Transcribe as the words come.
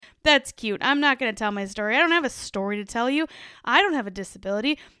That's cute. I'm not going to tell my story. I don't have a story to tell you. I don't have a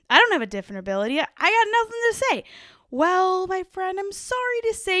disability. I don't have a different ability. I got nothing to say. Well, my friend, I'm sorry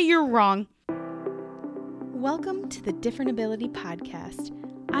to say you're wrong. Welcome to the Different Ability Podcast.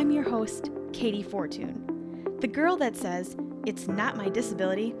 I'm your host, Katie Fortune, the girl that says, it's not my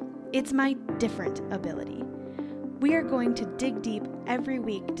disability, it's my different ability. We are going to dig deep every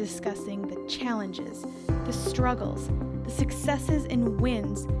week discussing the challenges, the struggles, the successes and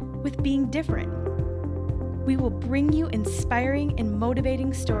wins with being different. We will bring you inspiring and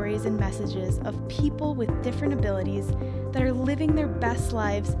motivating stories and messages of people with different abilities that are living their best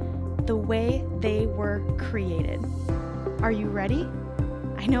lives the way they were created. Are you ready?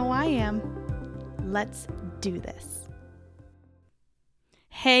 I know I am. Let's do this.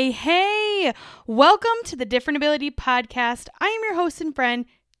 Hey! Welcome to the Different Ability Podcast. I am your host and friend,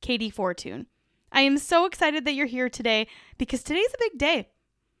 Katie Fortune. I am so excited that you're here today because today's a big day.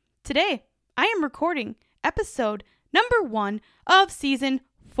 Today, I am recording episode number 1 of season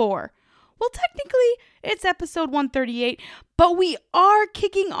 4. Well, technically, it's episode 138, but we are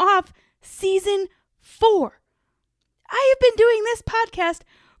kicking off season 4. I have been doing this podcast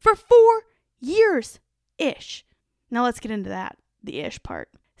for 4 years-ish. Now let's get into that, the ish part.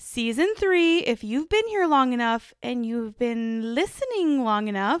 Season 3, if you've been here long enough and you've been listening long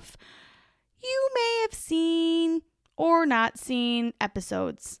enough, you may have seen or not seen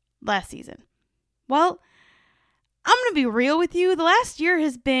episodes last season. Well, I'm going to be real with you. The last year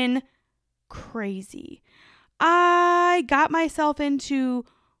has been crazy. I got myself into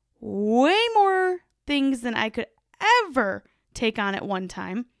way more things than I could ever take on at one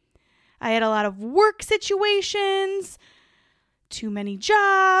time. I had a lot of work situations, too many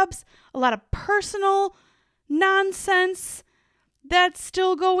jobs, a lot of personal nonsense that's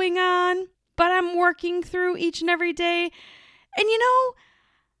still going on, but I'm working through each and every day. And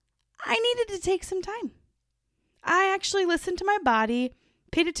I needed to take some time. I actually listened to my body,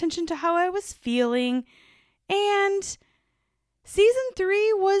 paid attention to how I was feeling, and season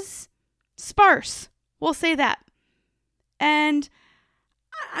 3 was sparse. We'll say that. And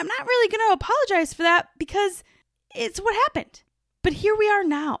I'm not really going to apologize for that because it's what happened. But here we are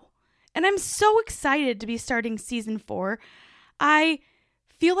now. And I'm so excited to be starting season 4. I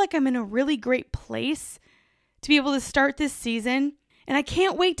feel like I'm in a really great place to be able to start this season. And I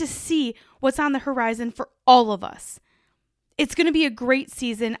can't wait to see what's on the horizon for all of us. It's going to be a great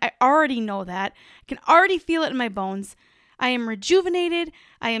season. I already know that. I can already feel it in my bones. I am rejuvenated.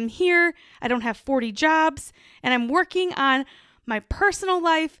 I am here. I don't have 40 jobs. And I'm working on my personal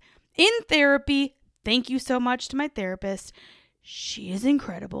life in therapy. Thank you so much to my therapist. She is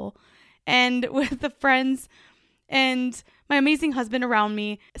incredible. And with the friends and my amazing husband around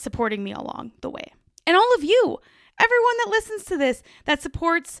me, supporting me along the way. And all of you, everyone that listens to this, that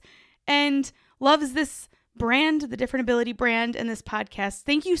supports and loves this brand, the Different Ability brand and this podcast,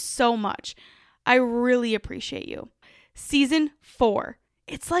 thank you so much. I really appreciate you. Season 4.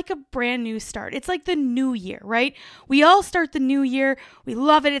 It's like a brand new start. It's like the new year, right? We all start the new year. We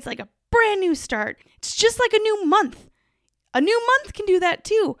love it. It's like a brand new start. It's just like a new month. A new month can do that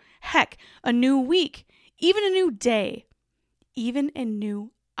too. Heck, a new week, even a new day, even a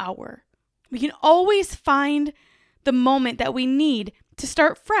new hour. We can always find the moment that we need to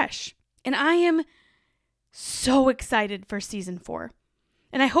start fresh. And I am so excited for season 4.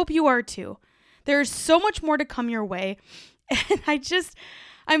 And I hope you are too. There's so much more to come your way. And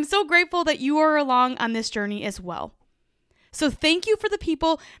I'm so grateful that you are along on this journey as well. So thank you for the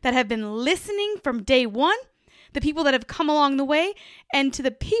people that have been listening from day 1, the people that have come along the way, and to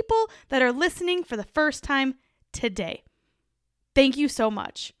the people that are listening for the first time today. Thank you so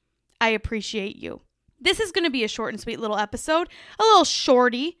much. I appreciate you. This is going to be a short and sweet little episode, a little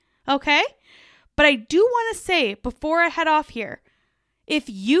shorty, okay? But I do want to say before I head off here, if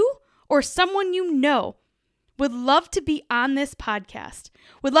you or someone you know would love to be on this podcast,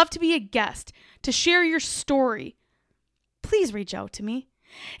 would love to be a guest, to share your story, please reach out to me.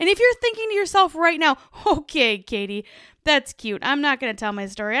 And if you're thinking to yourself right now, okay, Katie, that's cute. I'm not going to tell my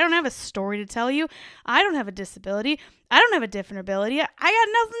story. I don't have a story to tell you. I don't have a disability. I don't have a different ability. I got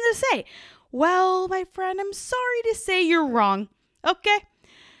nothing to say. Well, my friend, I'm sorry to say you're wrong. Okay?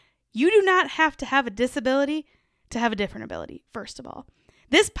 You do not have to have a disability to have a different ability, first of all.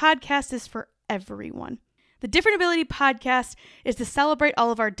 This podcast is for everyone. The Different Ability Podcast is to celebrate all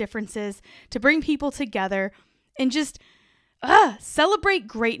of our differences, to bring people together, and just celebrate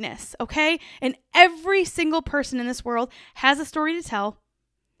greatness, okay? And every single person in this world has a story to tell,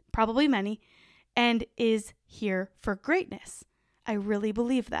 probably many, and is here for greatness. I really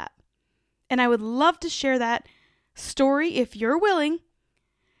believe that. And I would love to share that story if you're willing.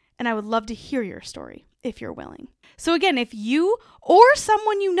 and I would love to hear your story if you're willing. So again, if you or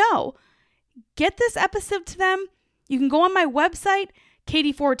someone you know, get this episode to them, you can go on my website,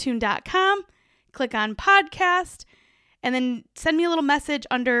 katiefortune.com, click on podcast, and then send me a little message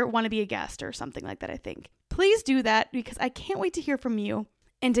under want to be a guest or something like that, I think. Please do that because I can't wait to hear from you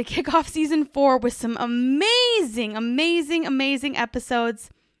and to kick off season 4 with some amazing, amazing, amazing episodes.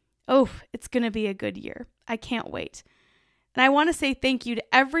 Oh, it's going to be a good year. I can't wait. And I want to say thank you to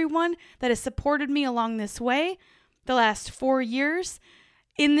everyone that has supported me along this way the last 4 years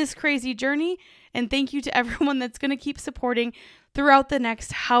in this crazy journey. And thank you to everyone that's going to keep supporting throughout the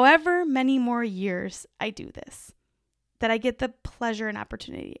next however many more years I do this, that I get the pleasure and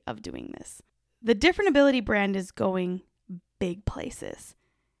opportunity of doing this. The Different Ability brand is going big places,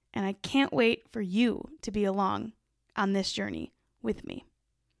 and I can't wait for you to be along on this journey with me.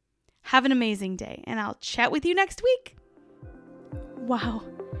 Have an amazing day, and I'll chat with you next week. Wow,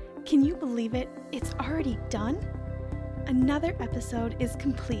 can you believe it? It's already done? Another episode is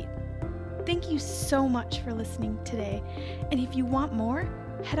complete. Thank you so much for listening today, and if you want more,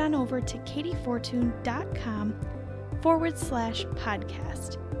 head on over to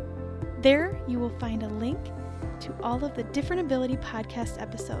katiefortune.com/podcast. There you will find a link to all of the Different Ability podcast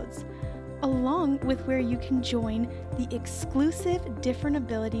episodes, along with where you can join the exclusive Different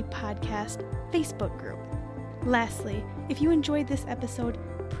Ability podcast Facebook group. Lastly, if you enjoyed this episode,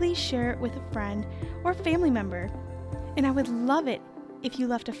 please share it with a friend or family member. And I would love it if you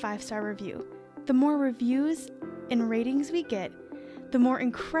left a 5-star review. The more reviews and ratings we get, the more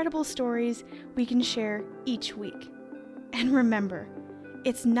incredible stories we can share each week. And remember,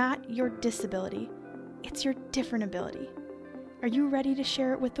 it's not your disability, it's your different ability. Are you ready to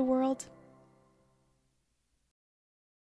share it with the world?